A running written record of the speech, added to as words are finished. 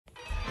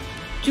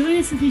Join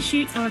us as we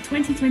shoot our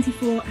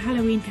 2024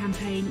 Halloween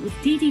campaign with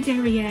Didi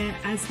Derriere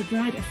as the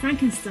Bride of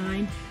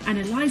Frankenstein and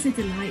Eliza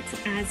Delight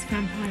as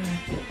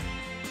Vampira.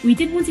 We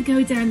didn't want to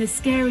go down the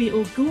scary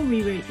or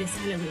gory route this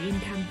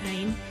Halloween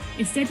campaign.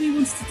 Instead, we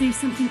wanted to do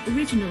something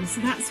original, so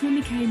that's when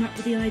we came up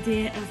with the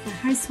idea of the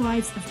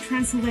Housewives of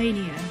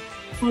Transylvania,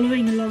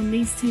 following along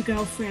these two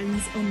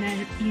girlfriends on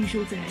their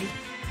usual day.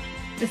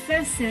 The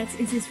first set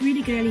is this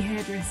really girly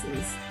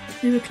hairdressers.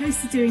 We were close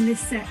to doing this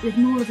set with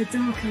more of a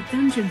darker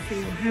dungeon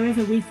feel,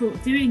 however we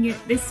thought doing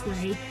it this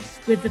way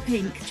with the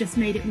pink just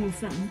made it more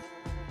fun.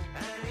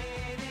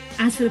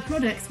 As for the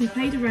products, we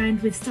played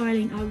around with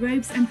styling our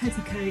robes and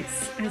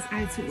petticoats as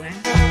outerwear.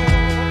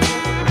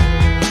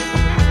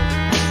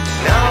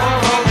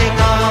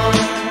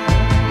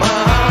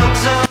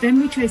 Then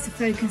we chose to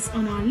focus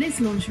on our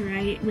Liz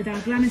lingerie with our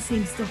glamour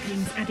seam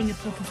stockings adding a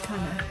pop of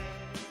colour.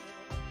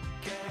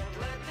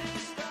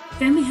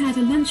 Then we had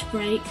a lunch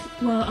break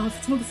while our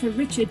photographer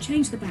Richard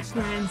changed the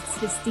background to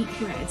this deep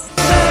red.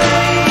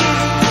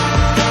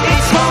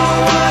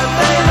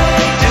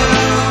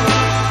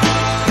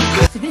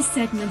 For this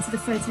segment of the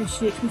photo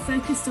shoot, we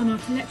focused on our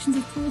collections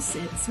of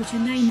corsets, which are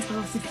named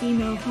after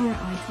female horror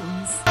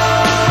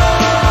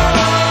icons.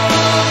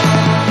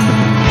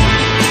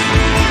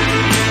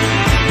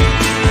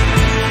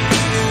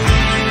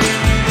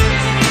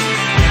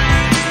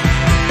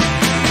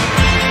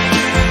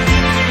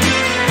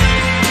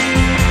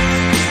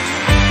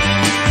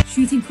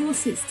 Shooting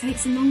corsets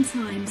takes a long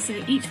time, so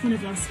each one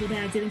of us were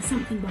there doing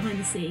something behind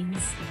the scenes.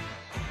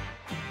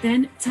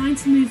 Then, time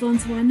to move on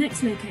to our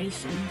next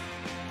location.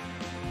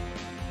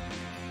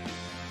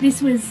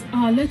 This was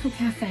our local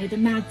cafe, the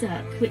Mad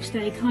Duck, which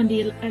they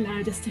kindly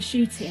allowed us to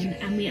shoot in,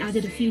 and we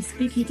added a few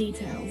spooky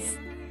details.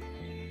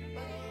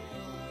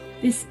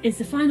 This is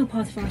the final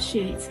part of our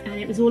shoot, and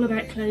it was all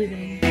about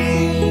clothing.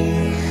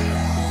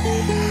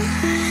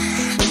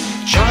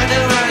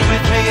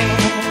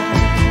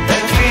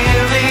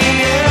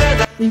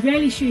 We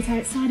rarely shoot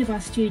outside of our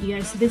studio,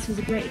 so this was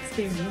a great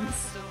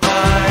experience.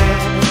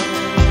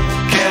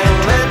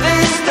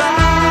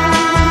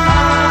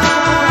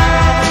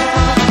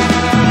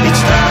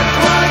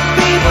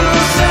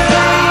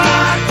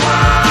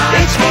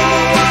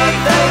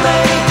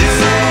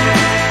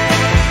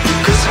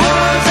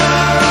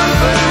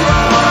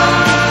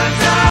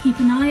 Keep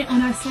an eye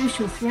on our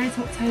socials throughout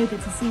October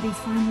to see these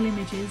final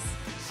images.